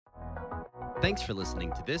Thanks for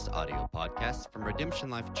listening to this audio podcast from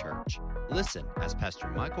Redemption Life Church. Listen as Pastor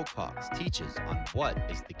Michael Cox teaches on what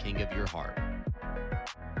is the king of your heart.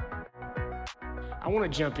 I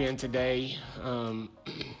want to jump in today.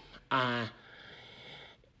 I'm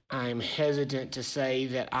hesitant to say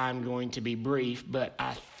that I'm going to be brief, but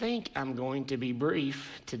I think I'm going to be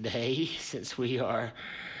brief today since we are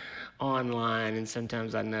online, and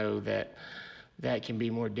sometimes I know that can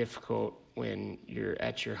be more difficult when you're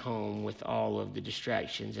at your home with all of the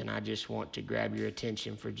distractions, and I just want to grab your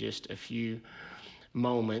attention for just a few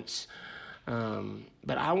moments.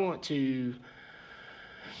 But I want to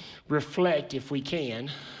reflect, if we can,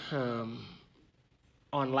 on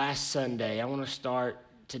last Sunday. I want to start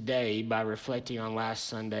today by reflecting on last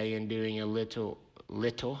Sunday and doing a little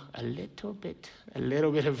bit of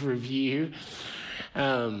review.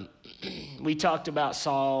 We talked about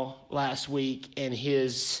Saul last week and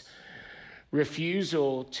his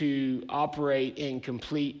refusal to operate in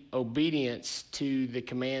complete obedience to the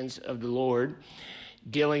commands of the Lord,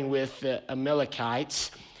 dealing with the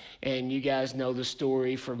Amalekites. And you guys know the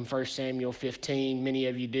story from 1 Samuel 15. Many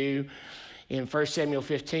of you do. In 1 Samuel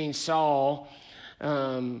 15, Saul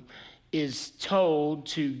is told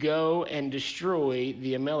to go and destroy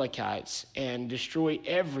the Amalekites and destroy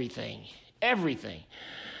everything. Every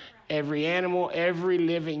animal, every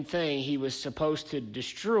living thing he was supposed to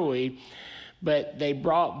destroy. But they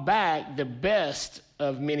brought back the best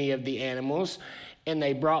of many of the animals, and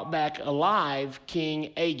they brought back alive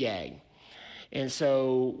King Agag. And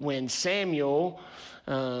so when Samuel,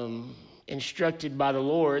 instructed by the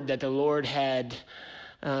Lord that the Lord had,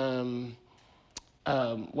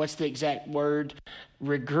 what's the exact word?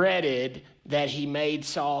 Regretted that he made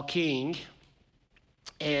Saul king,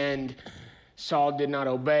 and Saul did not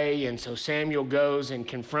obey. And so Samuel goes and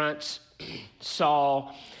confronts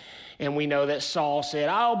Saul. And we know that Saul said,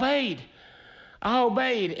 I obeyed.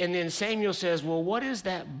 And then Samuel says, well, what is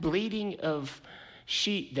that bleating of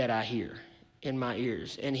sheep that I hear in my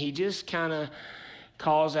ears? And he just kind of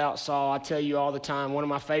calls out Saul. I tell you all the time, one of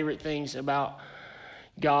my favorite things about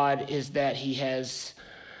God is that he has,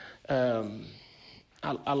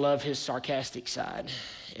 I love his sarcastic side.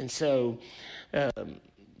 And so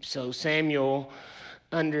Samuel,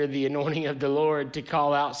 under the anointing of the Lord, to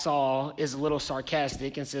call out Saul is a little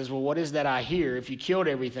sarcastic and says, well, what is that I hear? If you killed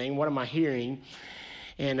everything, what am I hearing?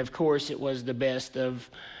 And of course, it was the best of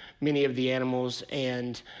many of the animals,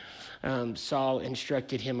 and Saul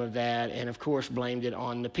instructed him of that, and of course blamed it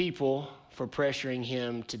on the people for pressuring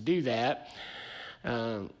him to do that.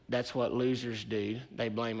 That's what losers do. They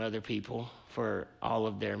blame other people for all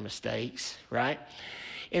of their mistakes, right?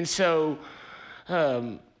 And so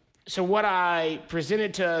what I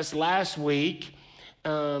presented to us last week,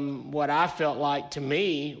 what I felt like to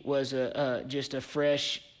me was just a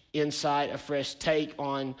fresh insight, a fresh take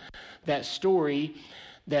on that story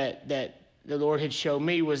that the Lord had shown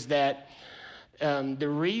me, was that the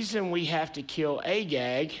reason we have to kill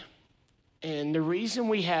Agag and the reason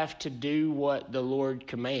we have to do what the Lord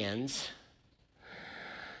commands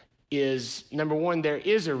is, number one, there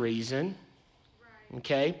is a reason,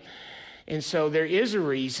 okay? And so there is a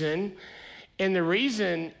reason, and the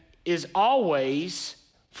reason is always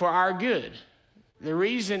for our good. The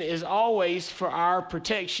reason is always for our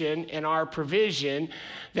protection and our provision,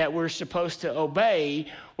 that we're supposed to obey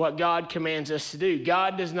what God commands us to do.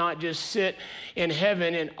 God does not just sit in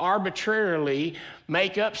heaven and arbitrarily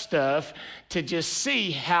make up stuff to just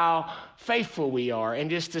see how faithful we are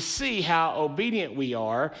and just to see how obedient we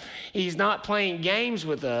are. He's not playing games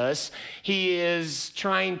with us. He is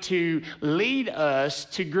trying to lead us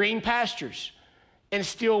to green pastures and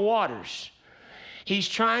still waters. He's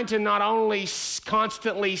trying to not only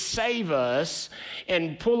constantly save us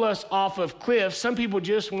and pull us off of cliffs. Some people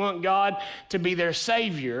just want God to be their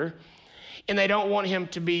Savior, and they don't want him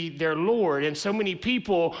to be their Lord. And so many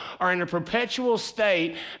people are in a perpetual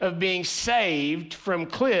state of being saved from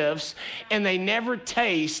cliffs, and they never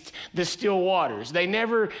taste the still waters. They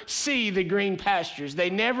never see the green pastures. They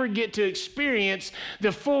never get to experience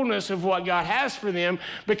the fullness of what God has for them,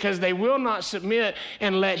 because they will not submit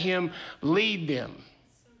and let him lead them.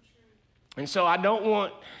 And so I don't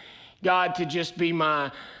want God to just be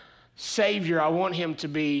my Savior. I want him to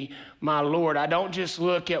be my Lord. I don't just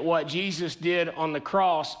look at what Jesus did on the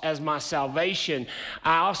cross as my salvation.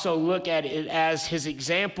 I also look at it as his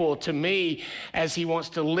example to me, as he wants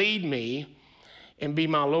to lead me and be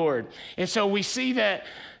my Lord. And so we see that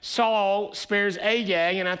Saul spares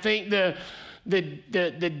Agag, and I think the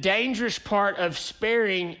the dangerous part of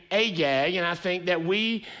sparing Agag, and I think that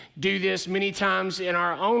we do this many times in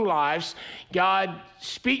our own lives. God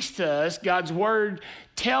speaks to us. God's word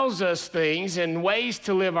tells us things and ways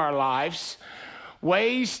to live our lives,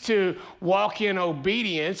 ways to walk in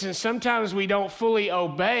obedience, and sometimes we don't fully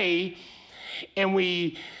obey, and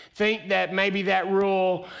we think that maybe that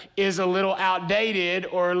rule is a little outdated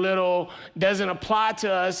or a little doesn't apply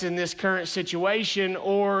to us in this current situation,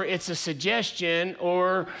 or it's a suggestion,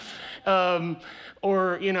 or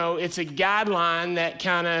it's a guideline that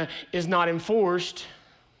kind of is not enforced,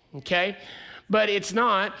 okay? But it's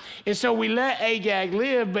not. And so we let Agag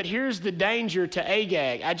live, but here's the danger to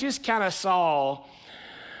Agag. I just kind of saw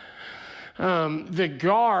the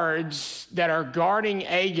guards that are guarding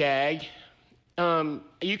Agag.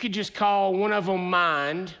 You could just call one of them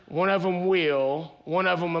mind, one of them will, one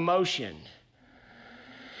of them emotion.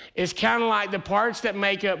 It's kind of like the parts that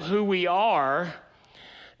make up who we are,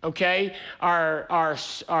 okay? Our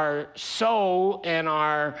soul and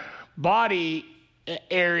our body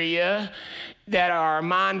area, that our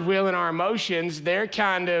mind, will, and our emotions, they're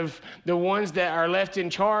kind of the ones that are left in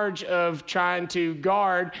charge of trying to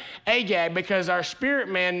guard Agag, because our spirit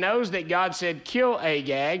man knows that God said kill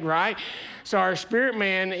Agag, right? So our spirit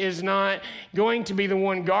man is not going to be the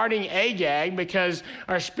one guarding Agag, because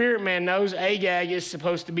our spirit man knows Agag is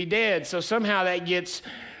supposed to be dead. So somehow that gets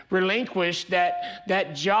relinquished,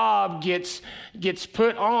 that job gets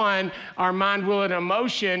put on our mind, will, and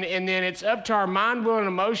emotion, and then it's up to our mind, will, and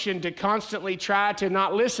emotion to constantly try to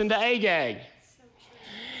not listen to Agag.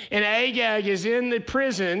 And Agag is in the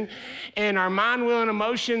prison, and our mind, will, and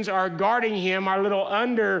emotions are guarding him, our little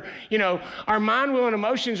our mind, will, and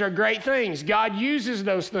emotions are great things. God uses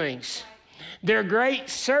those things. They're great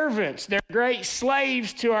servants. They're great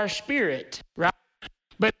slaves to our spirit, right?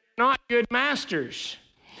 But they're not good masters.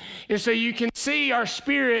 And so you can see our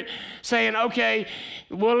spirit saying, okay,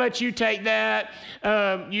 we'll let you take that.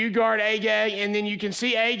 You guard Agag. And then you can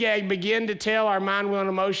see Agag begin to tell our mind, will, and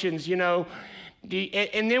emotions,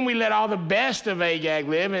 and then we let all the best of Agag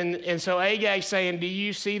live. And so Agag's saying, do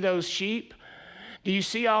you see those sheep? Do you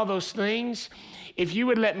see all those things? If you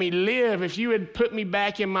would let me live, if you would put me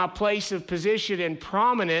back in my place of position and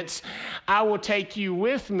prominence, I will take you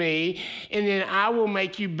with me, and then I will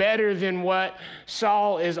make you better than what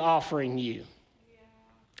Saul is offering you.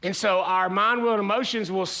 Yeah. And so our mind, will, and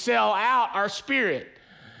emotions will sell out our spirit.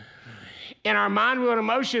 And our mind, will, and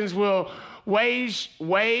emotions will wage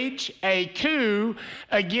a coup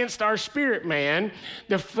against our spirit man.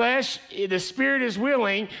 The spirit is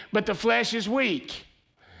willing, but the flesh is weak.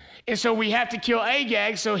 And so we have to kill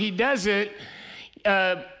Agag so he doesn't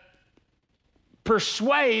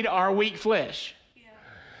persuade our weak flesh. Yeah.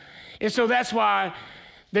 And so that's why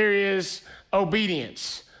there is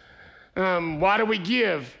obedience. Why do we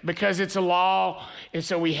give? Because it's a law, and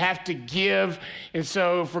so we have to give. And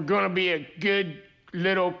so if we're going to be a good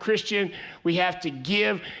little Christian, we have to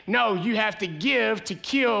give. No, you have to give to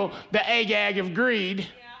kill the Agag of greed.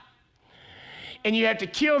 And you have to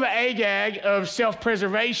kill the Agag of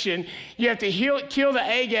self-preservation. You have to kill the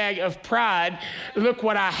Agag of pride. Look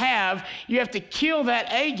what I have. You have to kill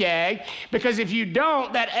that Agag, because if you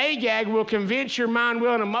don't, that Agag will convince your mind,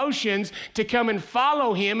 will, and emotions to come and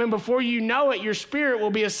follow him. And before you know it, your spirit will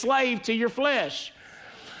be a slave to your flesh.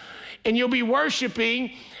 And you'll be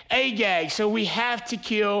worshiping Agag. So we have to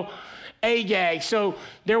kill Agag. So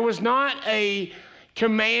there was not a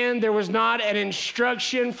command, there was not an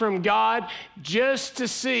instruction from God just to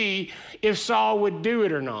see if Saul would do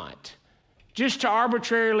it or not. Just to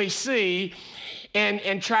arbitrarily see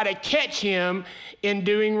and try to catch him in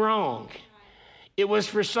doing wrong. It was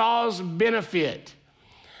for Saul's benefit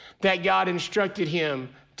that God instructed him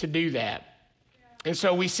to do that. And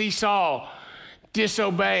so we see Saul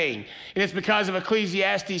disobeying. And it's because of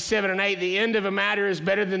Ecclesiastes 7 and 8. The end of a matter is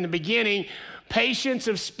better than the beginning. Patience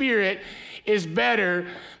of spirit is better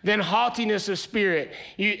than haughtiness of spirit.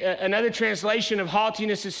 Another translation of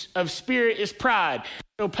haughtiness of spirit is pride.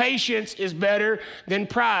 So patience is better than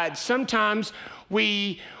pride. Sometimes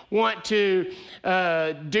we want to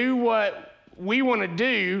do what we want to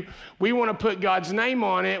do. We want to put God's name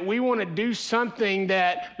on it. We want to do something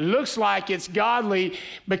that looks like it's godly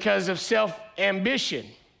because of self-ambition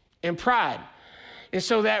and pride. And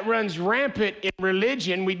so that runs rampant in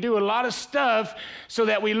religion. We do a lot of stuff so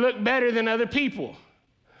that we look better than other people.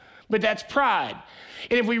 But that's pride.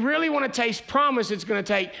 And if we really want to taste promise, it's going to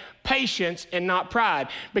take patience and not pride.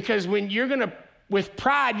 Because with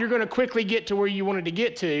pride, you're going to quickly get to where you wanted to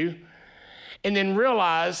get to, and then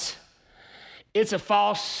realize it's a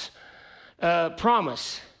false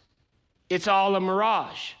promise. It's all a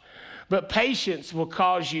mirage. but patience will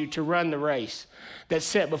cause you to run the race that's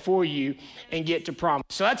set before you and get to promise.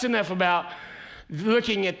 So that's enough about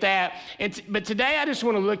looking at that. But today I just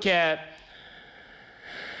want to look at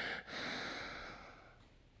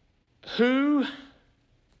who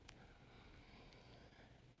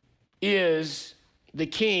is the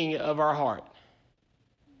king of our heart.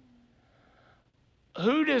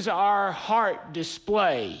 Who does our heart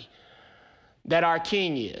display that our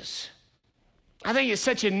king is? I think it's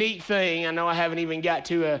such a neat thing. I know I haven't even got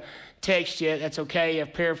to a text yet. That's okay.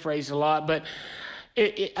 I've paraphrased a lot. But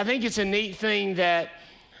I think it's a neat thing that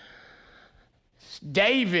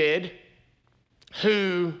David,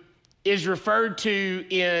 who is referred to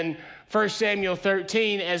in 1 Samuel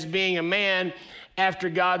 13 as being a man after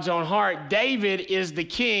God's own heart, David is the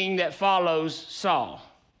king that follows Saul.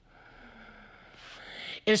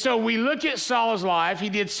 And so we look at Saul's life. He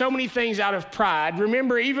did so many things out of pride.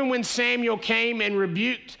 Remember, even when Samuel came and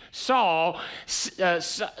rebuked Saul,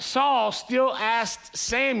 Saul still asked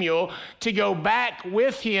Samuel to go back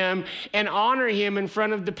with him and honor him in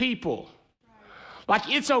front of the people. Like,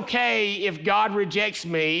 it's okay if God rejects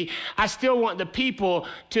me. I still want the people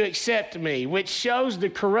to accept me, which shows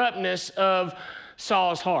the corruptness of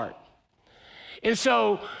Saul's heart. And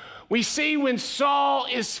so we see when Saul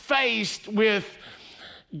is faced with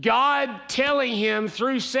God telling him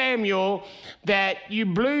through Samuel that you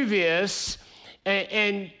blew this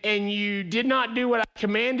and you did not do what I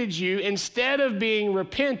commanded you, instead of being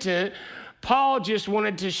repentant, Paul just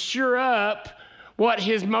wanted to sure up what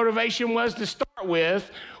his motivation was to start with,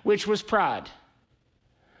 which was pride.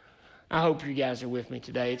 I hope you guys are with me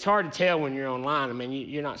today. It's hard to tell when you're online. I mean,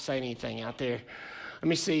 you're not saying anything out there. Let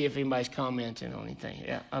me see if anybody's commenting on anything.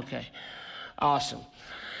 Yeah, okay. Awesome.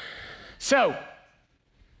 So,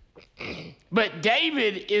 but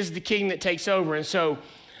David is the king that takes over. And so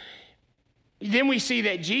then we see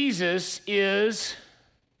that Jesus is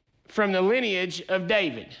from the lineage of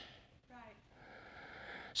David. Right.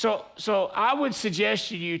 So I would suggest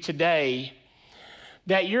to you today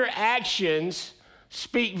that your actions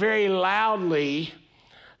speak very loudly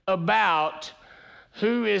about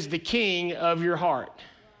who is the king of your heart.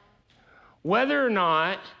 Whether or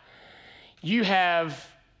not you have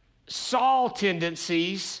Saul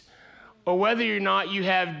tendencies or whether or not you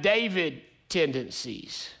have David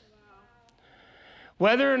tendencies.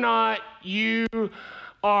 Whether or not you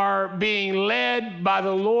are being led by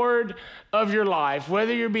the Lord of your life,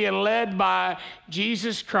 whether you're being led by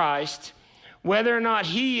Jesus Christ, whether or not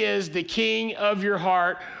he is the king of your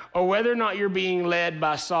heart, or whether or not you're being led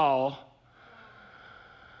by Saul,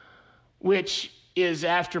 which is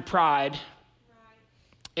after pride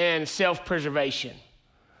and self-preservation.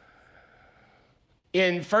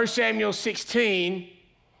 In 1 Samuel 16,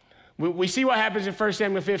 we see what happens in 1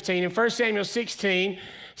 Samuel 15. In 1 Samuel 16,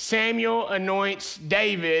 Samuel anoints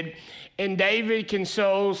David, and David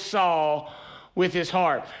consoles Saul with his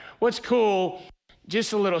heart. What's cool,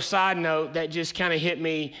 just a little side note that just kind of hit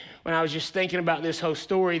me when I was just thinking about this whole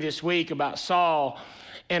story this week about Saul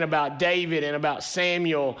and about David and about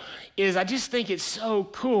Samuel, is I just think it's so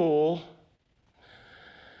cool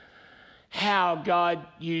how God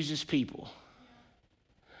uses people.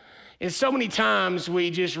 And so many times we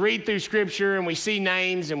just read through Scripture and we see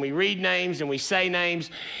names and we read names and we say names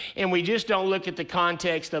and we just don't look at the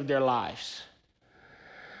context of their lives.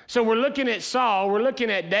 So we're looking at Saul, we're looking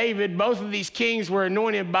at David. Both of these kings were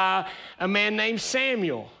anointed by a man named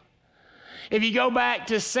Samuel. If you go back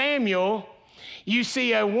to Samuel, you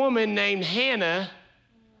see a woman named Hannah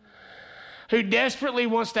who desperately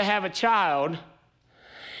wants to have a child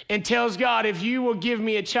and tells God, if you will give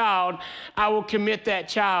me a child, I will commit that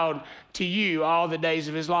child to you all the days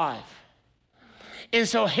of his life. And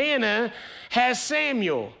so Hannah has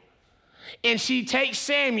Samuel. And she takes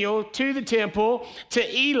Samuel to the temple,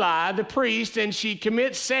 to Eli, the priest, and she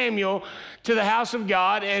commits Samuel to the house of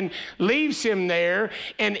God and leaves him there.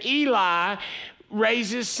 And Eli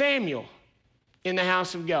raises Samuel in the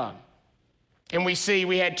house of God. And we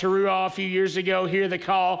had Teruah a few years ago hear the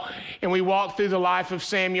call, and we walked through the life of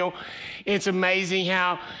Samuel. It's amazing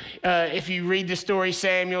how, if you read the story,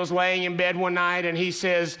 Samuel's laying in bed one night, and he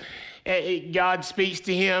says, God speaks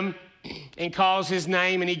to him and calls his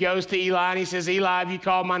name, and he goes to Eli, and he says, Eli, have you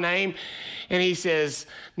called my name? And he says,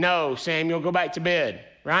 no, Samuel, go back to bed.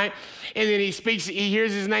 Right? And then he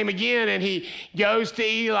hears his name again, and he goes to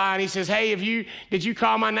Eli and he says, hey, did you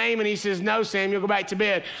call my name? And he says, no, Samuel, go back to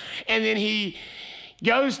bed. And then he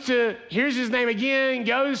hears his name again,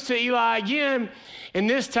 goes to Eli again, and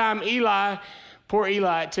this time poor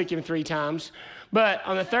Eli, it took him 3 times. But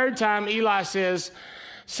on the 3rd time, Eli says,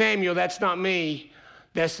 Samuel, that's not me,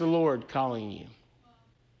 that's the Lord calling you.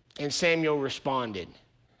 And Samuel responded.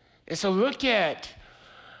 And so look at,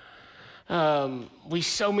 we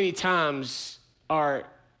so many times are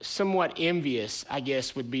somewhat envious, I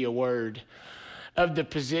guess would be a word, of the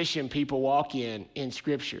position people walk in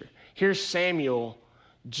Scripture. Here's Samuel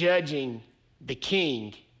judging the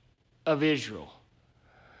king of Israel.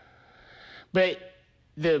 But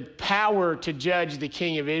the power to judge the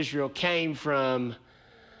king of Israel came from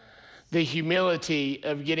the humility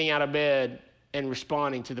of getting out of bed and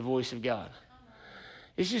responding to the voice of God.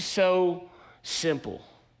 It's just so simple.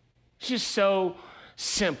 It's just so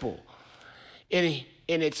simple. And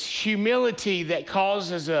it's humility that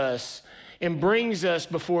causes us and brings us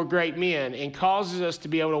before great men and causes us to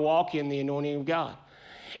be able to walk in the anointing of God.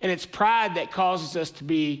 And it's pride that causes us to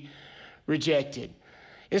be rejected.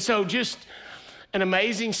 And so just an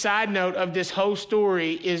amazing side note of this whole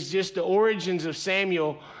story is just the origins of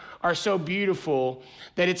Samuel are so beautiful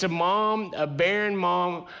that it's a mom, a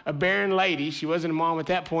barren lady. She wasn't a mom at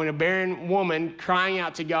that point, a barren woman crying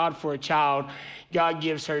out to God for a child. God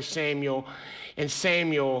gives her Samuel, and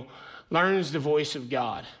Samuel learns the voice of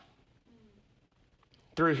God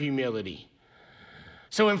through humility.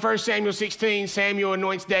 So in 1 Samuel 16, Samuel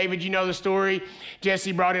anoints David. You know the story.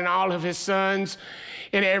 Jesse brought in all of his sons,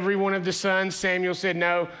 and every one of the sons, Samuel said,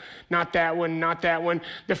 no, not that one, not that one.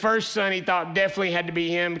 The first son he thought definitely had to be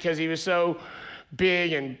him because he was so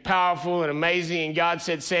big and powerful and amazing. And God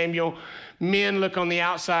said, Samuel, men look on the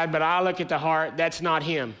outside, but I look at the heart. That's not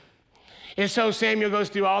him. And so Samuel goes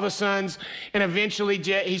through all the sons, and eventually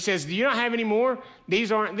he says, do you not have any more?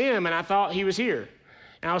 These aren't them. And I thought he was here.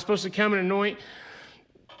 And I was supposed to come and anoint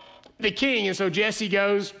the king. And so Jesse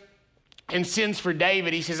goes and sends for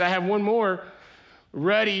David. He says, I have one more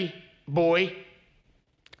ruddy boy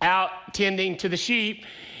out tending to the sheep.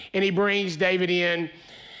 And he brings David in,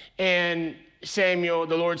 and the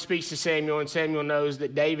Lord speaks to Samuel, and Samuel knows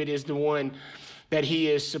that David is the one that he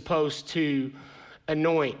is supposed to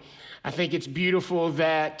anoint. I think it's beautiful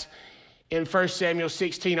that in 1 Samuel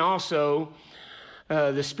 16 also,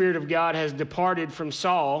 the Spirit of God has departed from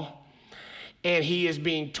Saul, and he is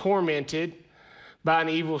being tormented by an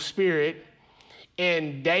evil spirit.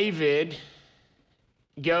 And David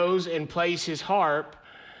goes and plays his harp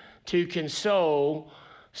to console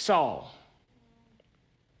Saul.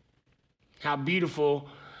 How beautiful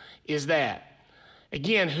is that?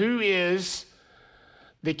 Again, who is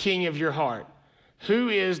the king of your heart? Who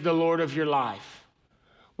is the Lord of your life?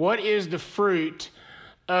 What is the fruit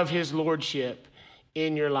of his lordship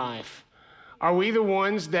in your life? Are we the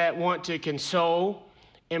ones that want to console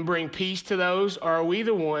and bring peace to those? Or are we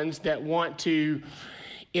the ones that want to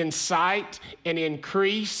incite and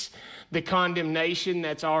increase the condemnation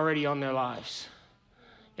that's already on their lives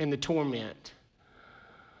and the torment?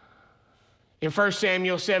 In 1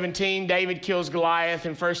 Samuel 17, David kills Goliath.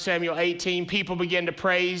 In 1 Samuel 18, people begin to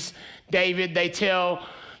praise David.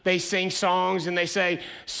 They sing songs and they say,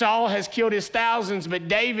 Saul has killed his thousands, but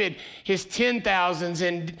David his 10,000s.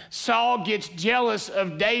 And Saul gets jealous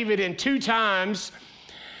of David, and 2 times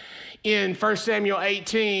in 1 Samuel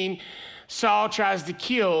 18, Saul tries to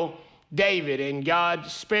kill David, and God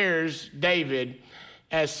spares David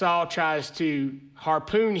as Saul tries to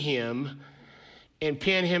harpoon him and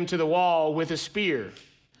pin him to the wall with a spear.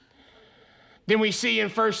 Then we see in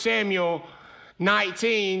 1 Samuel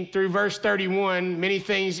 19 through verse 31, many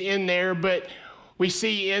things in there, but we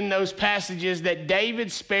see in those passages that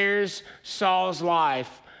David spares Saul's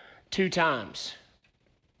life 2 times.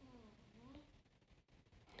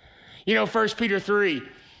 You know, 1 Peter 3,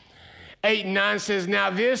 8 and 9 says,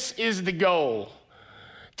 now this is the goal,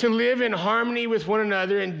 to live in harmony with one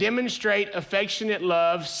another and demonstrate affectionate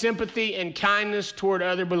love, sympathy, and kindness toward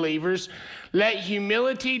other believers. Let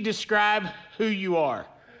humility describe who you are.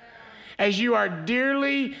 As you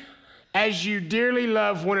dearly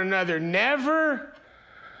love one another. Never,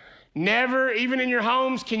 even in your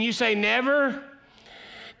homes, can you say never?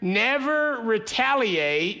 Never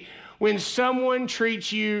retaliate when someone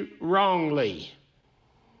treats you wrongly.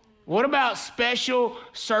 What about special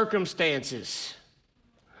circumstances?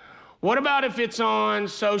 What about if it's on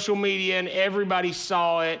social media and everybody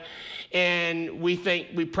saw it and we think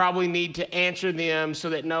we probably need to answer them so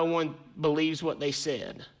that no one believes what they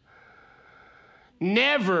said?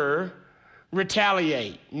 Never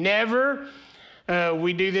retaliate. Never.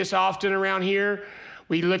 We do this often around here.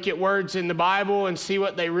 We look at words in the Bible and see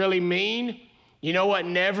what they really mean. You know what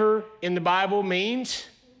never in the Bible means?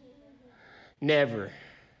 Never.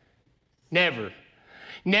 Never.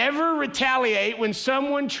 Never retaliate when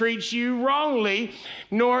someone treats you wrongly,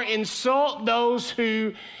 nor insult those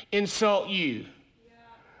who insult you.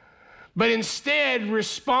 but instead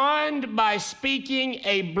respond by speaking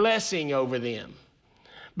a blessing over them,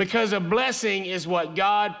 because a blessing is what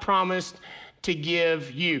God promised to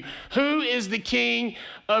give you. Who is the king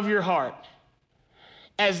of your heart?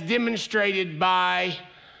 As demonstrated by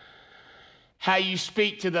how you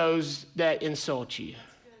speak to those that insult you.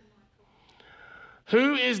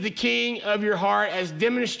 Who is the king of your heart, as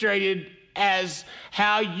demonstrated as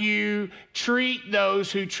how you treat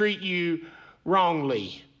those who treat you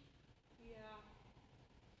wrongly?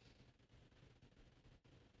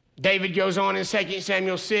 David goes on in 2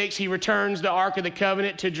 Samuel 6. He returns the Ark of the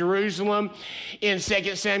Covenant to Jerusalem. In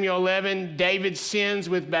 2 Samuel 11, David sins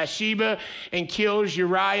with Bathsheba and kills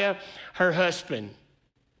Uriah, her husband.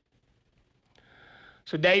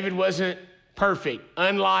 So David wasn't perfect.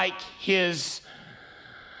 Unlike his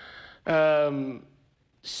soon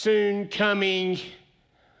coming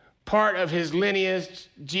part of his lineage,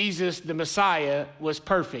 Jesus, the Messiah, was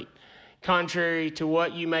perfect, contrary to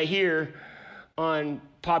what you may hear on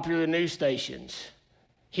popular news stations.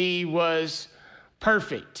 He was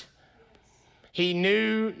perfect. He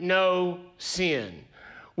knew no sin.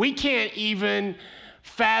 We can't even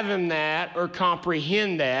fathom that or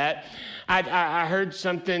comprehend that. I heard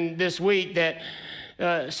something this week that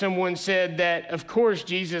someone said that, of course,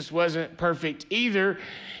 Jesus wasn't perfect either.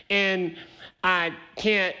 And I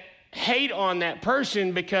can't hate on that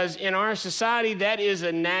person, because in our society, that is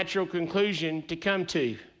a natural conclusion to come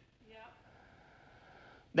to.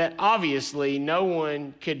 That obviously no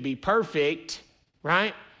one could be perfect,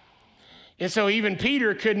 right? And so even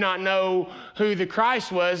Peter could not know who the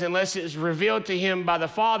Christ was unless it was revealed to him by the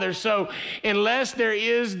Father. So unless there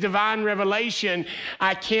is divine revelation,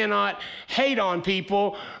 I cannot hate on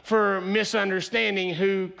people for misunderstanding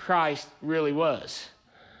who Christ really was.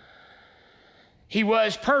 He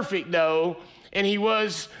was perfect, though, and he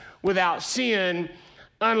was without sin,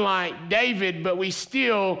 unlike David, but we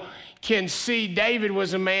still can see David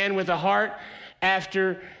was a man with a heart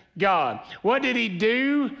after God. What did he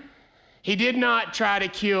do? He did not try to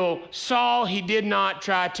kill Saul. He did not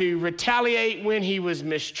try to retaliate when he was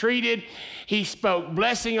mistreated. He spoke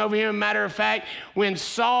blessing over him. Matter of fact, when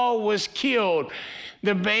Saul was killed,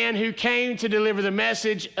 the man who came to deliver the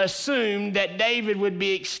message assumed that David would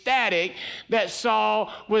be ecstatic that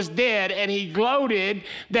Saul was dead, and he gloated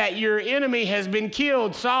that your enemy has been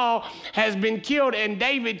killed. Saul has been killed, and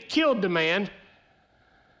David killed the man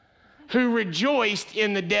who rejoiced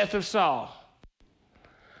in the death of Saul.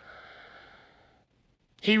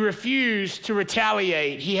 He refused to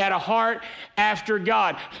retaliate. He had a heart after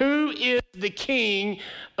God. Who is the king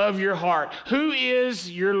of your heart? Who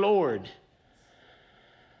is your Lord?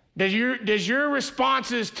 Does your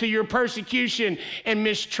responses to your persecution and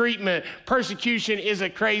mistreatment — persecution is a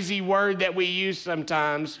crazy word that we use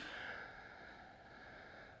sometimes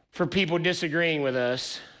for people disagreeing with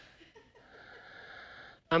us.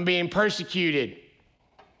 I'm being persecuted.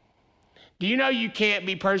 Do you know you can't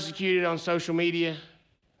be persecuted on social media?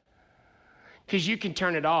 Because you can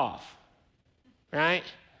turn it off, right?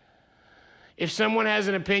 If someone has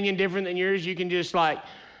an opinion different than yours, you can just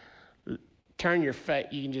turn your face,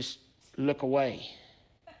 you can just look away.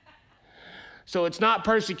 So it's not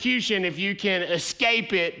persecution if you can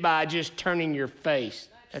escape it by just turning your face.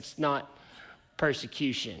 That's not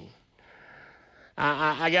persecution.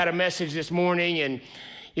 I got a message this morning,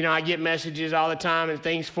 and I get messages all the time and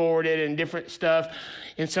things forwarded and different stuff.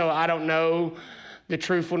 And so I don't know the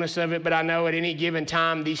truthfulness of it, but I know at any given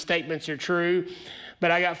time these statements are true. But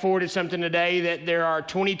I got forwarded something today that there are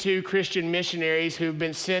 22 Christian missionaries who've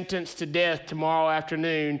been sentenced to death tomorrow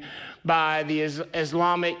afternoon by the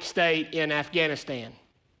Islamic State in Afghanistan.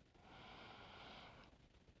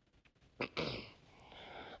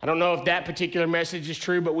 I don't know if that particular message is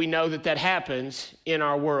true, but we know that happens in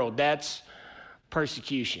our world. That's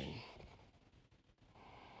persecution.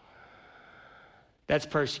 That's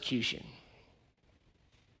persecution.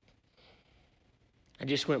 I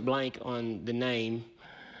just went blank on the name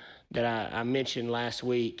that I mentioned last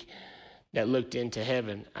week that looked into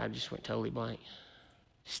heaven. I just went totally blank.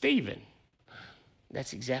 Stephen.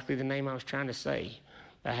 That's exactly the name I was trying to say.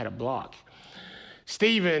 I had a block.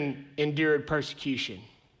 Stephen endured persecution,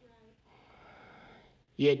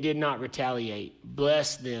 yet did not retaliate,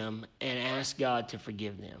 blessed them, and asked God to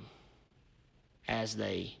forgive them as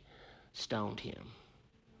they stoned him.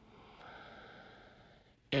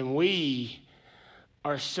 And we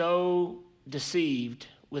are so deceived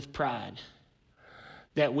with pride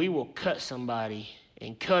that we will cut somebody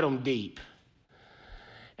and cut them deep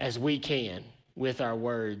as we can with our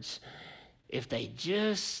words if they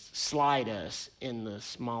just slight us in the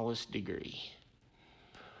smallest degree.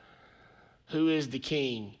 Who is the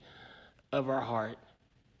king of our heart.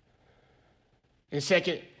 In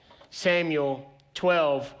 2 Samuel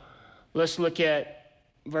 12, let's look at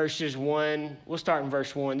verses 1. We'll start in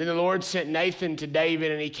verse 1. Then the Lord sent Nathan to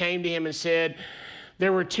David, and he came to him and said,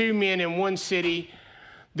 there were 2 men in one city,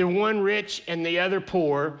 the one rich and the other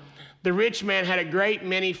poor. The rich man had a great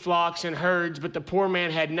many flocks and herds, but the poor man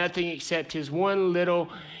had nothing except his one little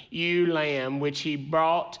ewe lamb, which he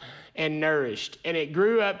brought and nourished. And it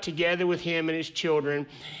grew up together with him and his children.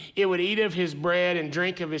 It would eat of his bread and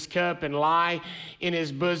drink of his cup and lie in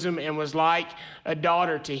his bosom, and was like a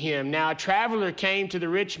daughter to him. Now a traveler came to the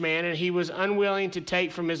rich man, and he was unwilling to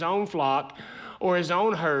take from his own flock or his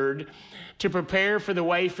own herd to prepare for the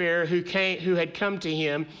wayfarer who had come to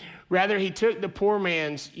him. Rather, he took the poor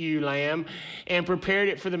man's ewe lamb and prepared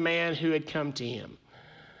it for the man who had come to him.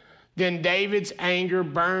 Then David's anger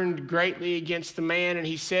burned greatly against the man, and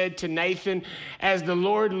he said to Nathan, as the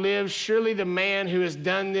Lord lives, surely the man who has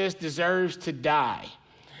done this deserves to die.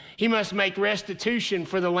 He must make restitution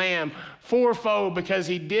for the lamb fourfold, because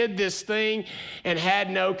he did this thing and had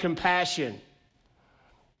no compassion.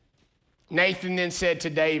 Nathan then said to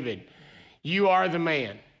David, you are the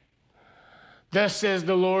man. Thus says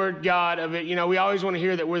the Lord God of it. You know, we always want to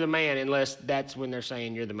hear that we're the man, unless that's when they're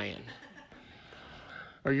saying you're the man.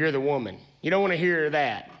 Or you're the woman. You don't want to hear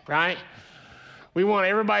that, right? We want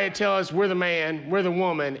everybody to tell us we're the man, we're the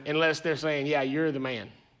woman, unless they're saying, yeah, you're the man.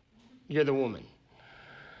 You're the woman.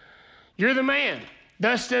 You're the man.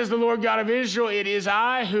 Thus says the Lord God of Israel, it is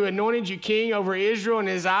I who anointed you king over Israel, and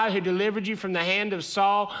it is I who delivered you from the hand of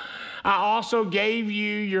Saul. I also gave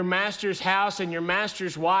you your master's house and your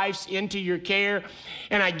master's wives into your care,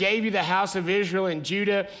 and I gave you the house of Israel and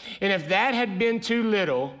Judah. And if that had been too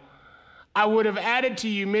little, I would have added to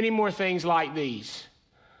you many more things like these.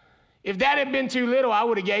 If that had been too little, I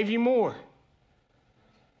would have gave you more.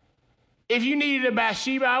 If you needed a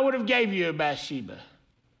Bathsheba, I would have gave you a Bathsheba.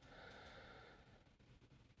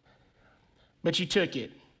 But you took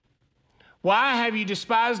it. Why have you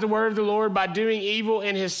despised the word of the Lord by doing evil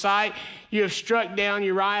in his sight? You have struck down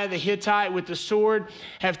Uriah the Hittite with the sword,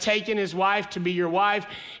 have taken his wife to be your wife,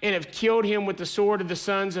 and have killed him with the sword of the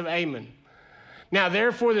sons of Ammon. Now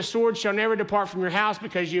therefore the sword shall never depart from your house,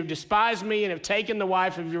 because you have despised me and have taken the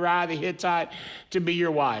wife of Uriah the Hittite to be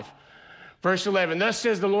your wife. Verse 11, thus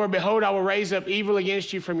says the Lord, behold, I will raise up evil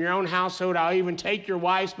against you from your own household. I'll even take your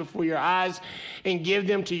wives before your eyes and give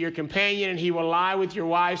them to your companion, and he will lie with your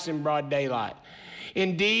wives in broad daylight.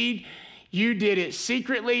 Indeed, you did it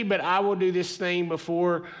secretly, but I will do this thing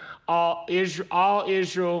before all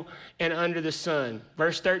Israel and under the sun.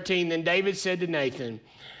 Verse 13, then David said to Nathan,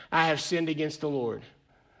 I have sinned against the Lord.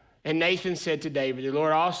 And Nathan said to David, the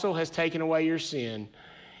Lord also has taken away your sin.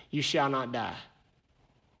 You shall not die.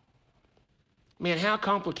 Man, how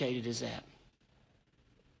complicated is that?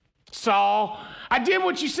 Saul, I did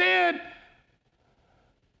what you said.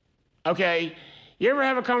 Okay, you ever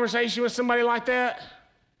have a conversation with somebody like that?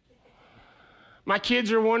 My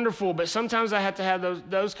kids are wonderful, but sometimes I have to have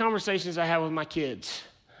those conversations I have with my kids.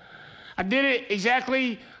 I did it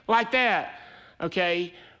exactly like that.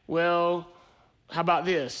 Okay, well, how about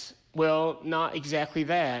this? Well, not exactly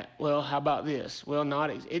that. Well, how about this? Well,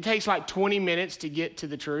 it takes like 20 minutes to get to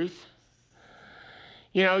the truth.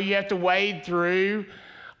 You know, you have to wade through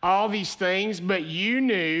all these things, but you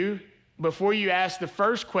knew before you asked the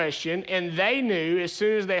first question, and they knew as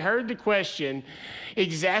soon as they heard the question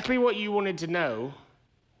exactly what you wanted to know.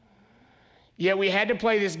 Yet we had to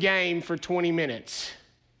play this game for 20 minutes.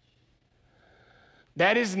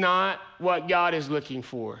 That is not what God is looking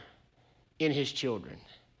for in his children.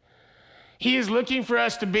 He is looking for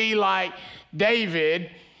us to be like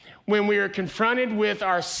David when we are confronted with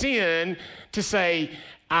our sin, to say,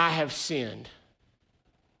 I have sinned.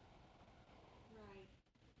 Right.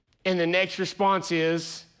 And the next response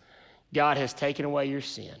is, God has taken away your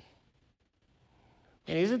sin.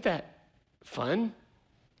 And isn't that fun?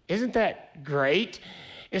 Isn't that great?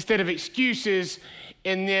 Instead of excuses,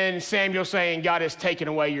 and then Samuel saying, God has taken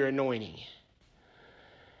away your anointing.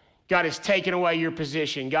 God has taken away your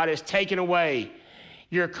position. God has taken away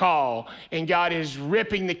your call, and God is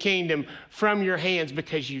ripping the kingdom from your hands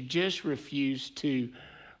because you just refuse to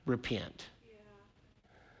repent. Yeah.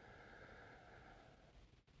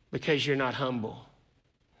 Because you're not humble.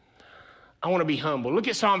 I want to be humble. Look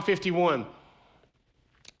at Psalm 51.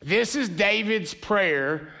 This is David's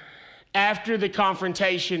prayer after the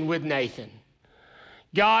confrontation with Nathan.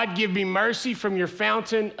 God, give me mercy from your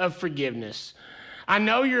fountain of forgiveness. I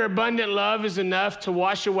know your abundant love is enough to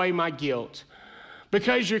wash away my guilt.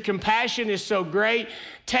 Because your compassion is so great,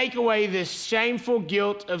 take away this shameful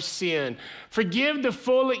guilt of sin. Forgive the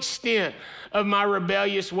full extent of my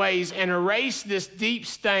rebellious ways and erase this deep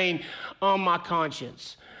stain on my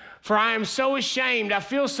conscience. For I am so ashamed. I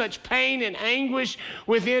feel such pain and anguish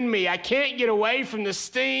within me. I can't get away from the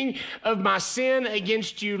sting of my sin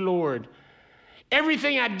against you, Lord.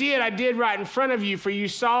 Everything I did right in front of you, for you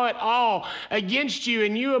saw it all against you,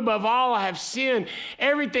 and you above all I have sinned.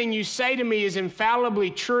 Everything you say to me is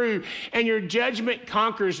infallibly true, and your judgment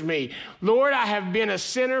conquers me. Lord, I have been a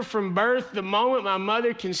sinner from birth, the moment my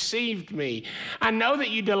mother conceived me. I know that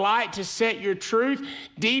you delight to set your truth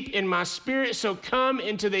deep in my spirit, so come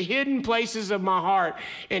into the hidden places of my heart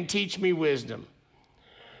and teach me wisdom.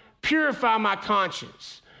 Purify my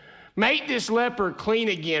conscience. Make this leper clean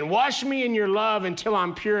again. Wash me in your love until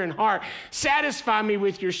I'm pure in heart. Satisfy me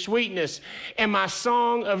with your sweetness, and my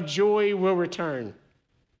song of joy will return.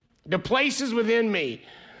 The places within me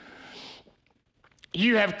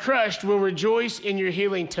you have crushed will rejoice in your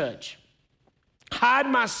healing touch. Hide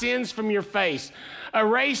my sins from your face.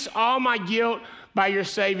 Erase all my guilt by your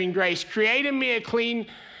saving grace. Create in me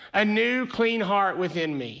a new clean heart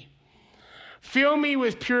within me. Fill me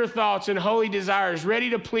with pure thoughts and holy desires,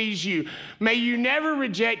 ready to please you. May you never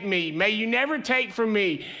reject me. May you never take from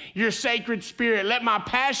me your sacred spirit. Let my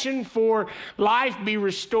passion for life be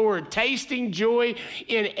restored, tasting joy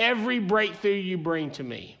in every breakthrough you bring to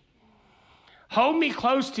me. Hold me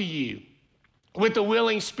close to you with a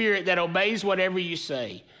willing spirit that obeys whatever you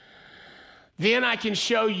say. Then I can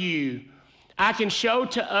show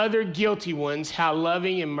to other guilty ones how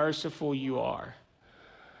loving and merciful you are.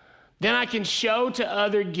 Then I can show to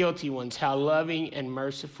other guilty ones how loving and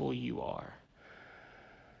merciful you are.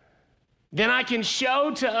 Then I can show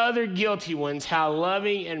to other guilty ones how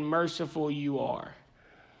loving and merciful you are.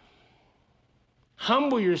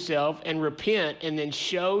 Humble yourself and repent, and then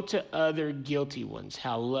show to other guilty ones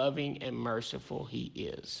how loving and merciful he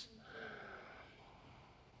is.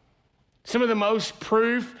 Some of the most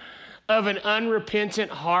proof of an unrepentant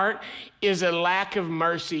heart is a lack of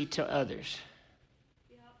mercy to others.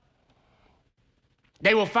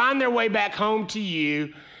 They will find their way back home to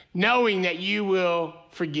you, knowing that you will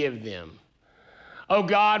forgive them. Oh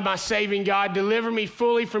God, my saving God, deliver me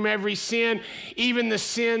fully from every sin, even the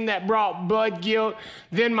sin that brought blood guilt.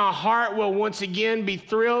 Then my heart will once again be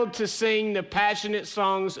thrilled to sing the passionate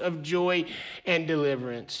songs of joy and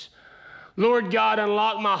deliverance. Lord God,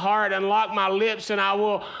 unlock my heart, unlock my lips, and I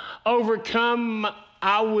will overcome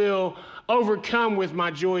with my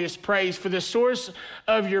joyous praise. For the source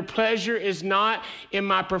of your pleasure is not in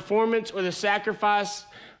my performance or the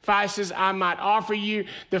sacrifices I might offer you.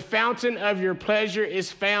 The fountain of your pleasure is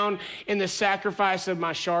found in the sacrifice of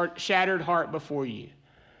my shattered heart before you.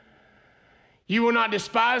 You will not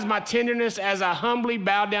despise my tenderness as I humbly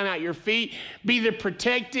bow down at your feet. Be the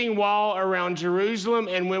protecting wall around Jerusalem,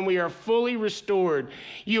 and when we are fully restored,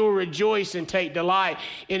 you will rejoice and take delight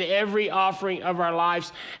in every offering of our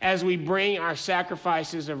lives as we bring our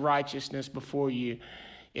sacrifices of righteousness before you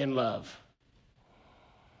in love.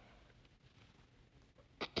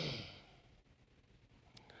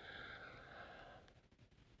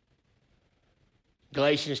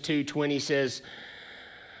 Galatians 2:20 says,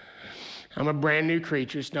 I'm a brand new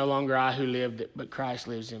creature. It's no longer I who live, but Christ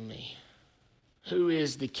lives in me. Who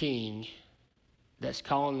is the king that's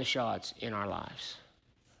calling the shots in our lives?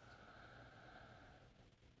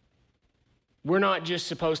 We're not just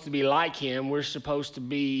supposed to be like him. We're supposed to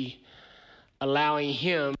be allowing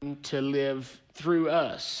him to live through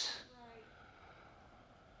us.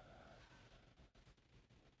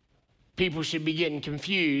 People should be getting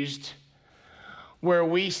confused where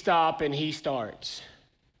we stop and he starts,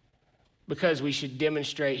 because we should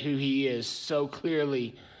demonstrate who he is so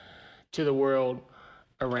clearly to the world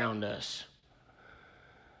around us.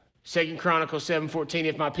 2 Chronicles 7:14,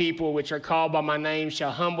 if my people which are called by my name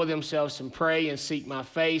shall humble themselves and pray and seek my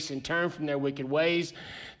face and turn from their wicked ways,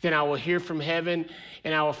 then I will hear from heaven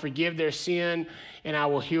and I will forgive their sin and I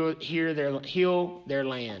will heal their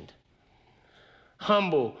land.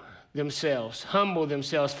 Humble themselves.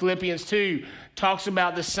 Philippians 2 talks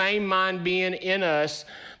about the same mind being in us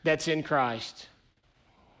that's in Christ.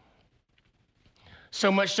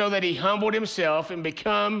 So much so that he humbled himself and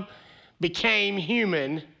became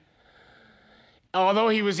human. Although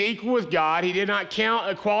he was equal with God, he did not count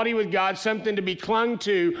equality with God something to be clung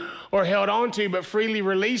to or held on to, but freely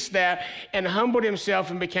released that and humbled himself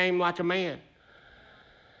and became like a man.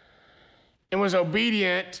 And was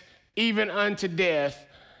obedient even unto death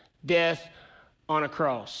on a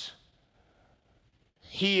cross.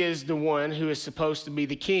 He is the one who is supposed to be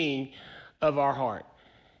the king of our heart.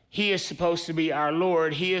 He is supposed to be our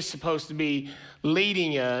Lord. He is supposed to be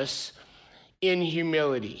leading us in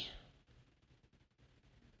humility.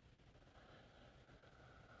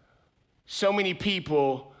 So many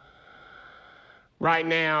people right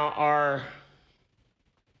now are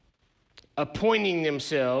appointing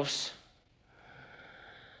themselves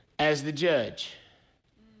as the judge.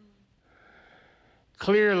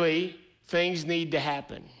 Clearly, things need to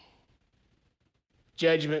happen.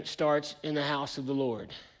 Judgment starts in the house of the Lord.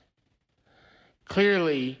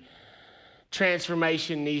 Clearly,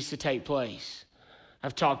 transformation needs to take place.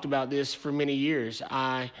 I've talked about this for many years.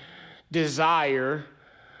 I desire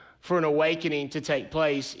for an awakening to take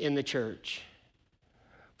place in the church,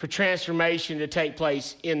 for transformation to take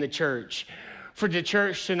place in the church, for the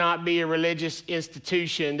church to not be a religious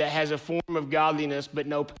institution that has a form of godliness but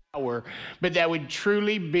no power, but that would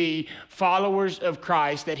truly be followers of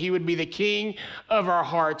Christ, that he would be the king of our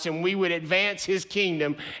hearts, and we would advance his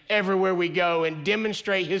kingdom everywhere we go and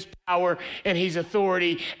demonstrate his power and his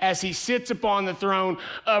authority as he sits upon the throne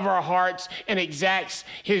of our hearts and exacts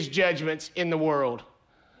his judgments in the world.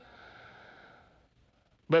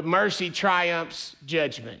 But mercy triumphs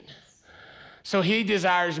judgment. So he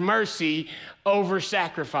desires mercy over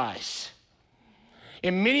sacrifice.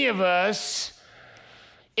 And many of us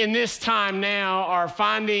in this time now are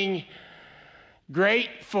finding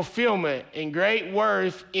great fulfillment and great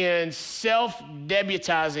worth in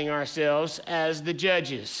self-deputizing ourselves as the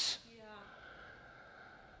judges. Yeah.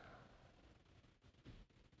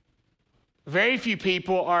 Very few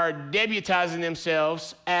people are deputizing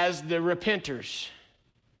themselves as the repenters.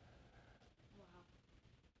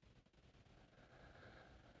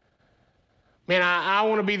 Man, I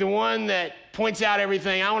want to be the one that points out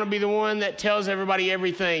everything. I want to be the one that tells everybody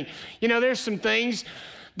everything. You know, there's some things,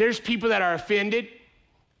 there's people that are offended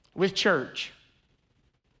with church.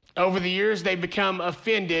 Over the years, they've become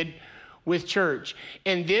offended with church.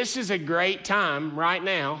 And this is a great time right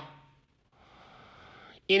now.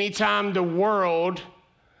 Anytime the world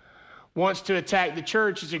wants to attack the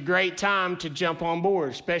church, it's a great time to jump on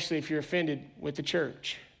board, especially if you're offended with the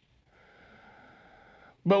church.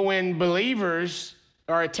 But when believers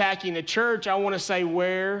are attacking the church, I want to say,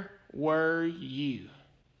 where were you?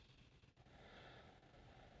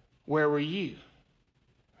 Where were you?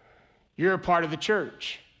 You're a part of the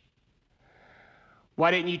church.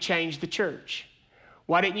 Why didn't you change the church?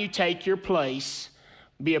 Why didn't you take your place,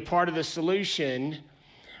 be a part of the solution?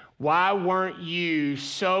 Why weren't you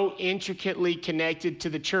so intricately connected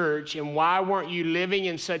to the church, and why weren't you living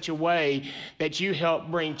in such a way that you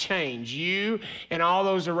helped bring change? You and all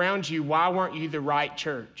those around you, why weren't you the right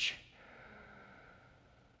church?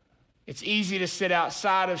 It's easy to sit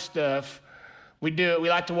outside of stuff. We do it. We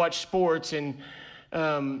like to watch sports, and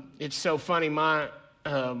it's so funny. My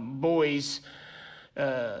boys,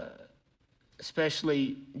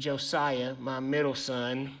 especially Josiah, my middle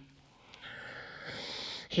son,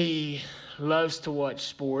 he loves to watch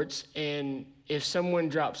sports, and if someone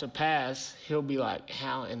drops a pass, he'll be like,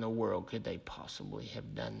 how in the world could they possibly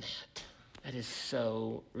have done that? That is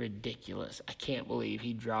so ridiculous. I can't believe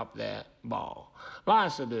he dropped that ball.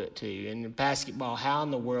 Lions will do it too. And basketball, how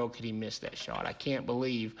in the world could he miss that shot? I can't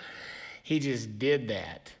believe he just did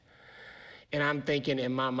that. And I'm thinking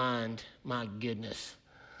in my mind, my goodness,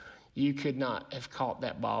 you could not have caught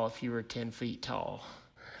that ball if you were 10 feet tall.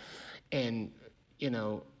 And you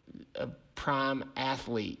know, a prime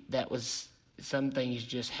athlete, some things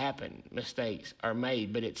just happen, mistakes are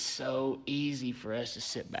made, but it's so easy for us to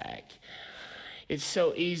sit back. It's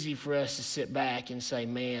so easy for us to sit back and say,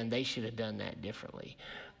 man, they should have done that differently.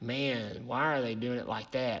 Man, why are they doing it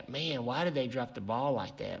like that? Man, why did they drop the ball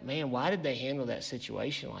like that? Man, why did they handle that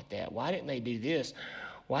situation like that? Why didn't they do this?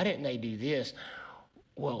 Why didn't they do this?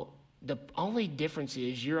 Well, the only difference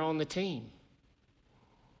is you're on the team.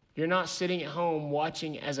 You're not sitting at home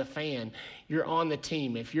watching as a fan. You're on the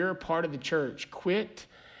team. If you're a part of the church, quit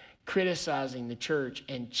criticizing the church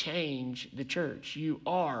and change the church. You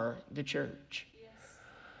are the church. Yes.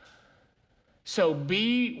 So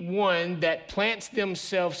be one that plants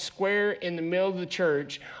themselves square in the middle of the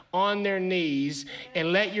church on their knees,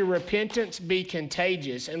 and let your repentance be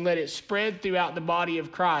contagious and let it spread throughout the body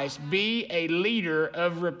of Christ. Be a leader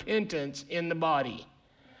of repentance in the body.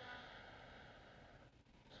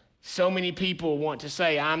 So many people want to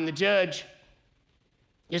say, I'm the judge.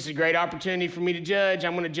 It's a great opportunity for me to judge.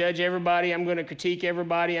 I'm going to judge everybody. I'm going to critique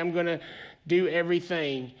everybody. I'm going to do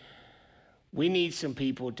everything. We need some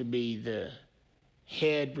people to be the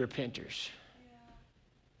head repenters. Yeah.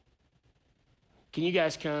 Can you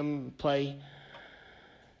guys come play?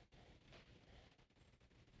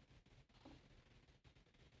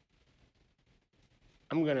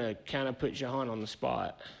 I'm going to kind of put Jahan on the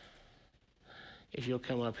spot. If you'll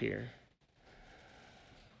come up here.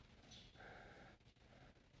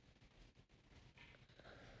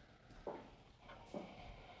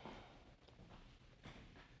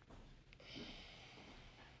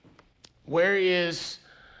 Where is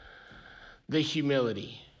the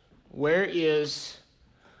humility? Where is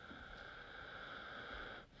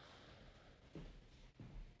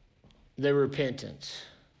the repentance?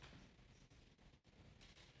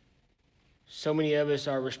 So many of us,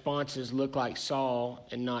 our responses look like Saul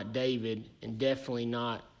and not David, and definitely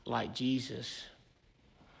not like Jesus.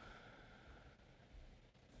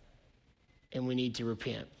 And we need to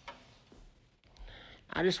repent.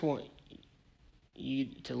 I just want you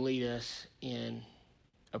to lead us in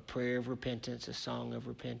a prayer of repentance, a song of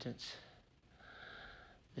repentance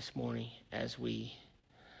this morning as we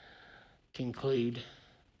conclude,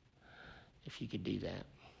 if you could do that.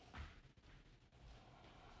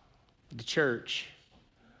 The church,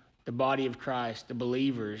 the body of Christ, the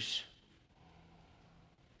believers,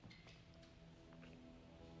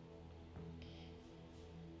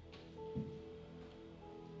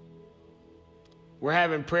 we're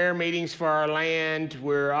having prayer meetings for our land.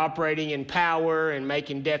 We're operating in power and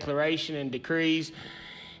making declaration and decrees.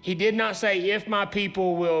 He did not say, if my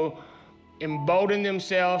people will embolden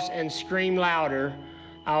themselves and scream louder,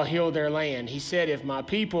 I'll heal their land. He said, if my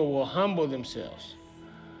people will humble themselves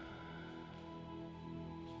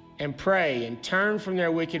and pray and turn from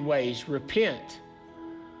their wicked ways, repent.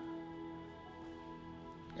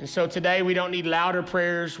 And so today we don't need louder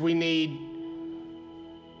prayers. We need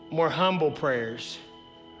more humble prayers,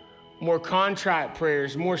 more contrite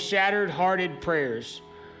prayers, more shattered-hearted prayers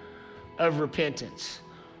of repentance.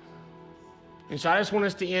 And so I just want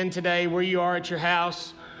us to end today where you are at your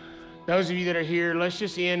house. Those of you that are here, let's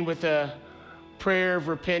just end with a prayer of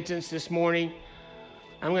repentance this morning.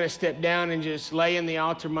 I'm going to step down and just lay in the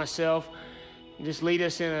altar myself and just lead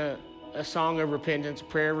us in a song of repentance, a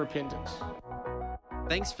prayer of repentance.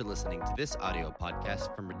 Thanks for listening to this audio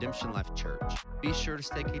podcast from Redemption Life Church. Be sure to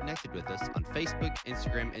stay connected with us on Facebook,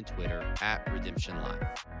 Instagram, and Twitter @Redemption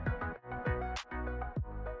Life.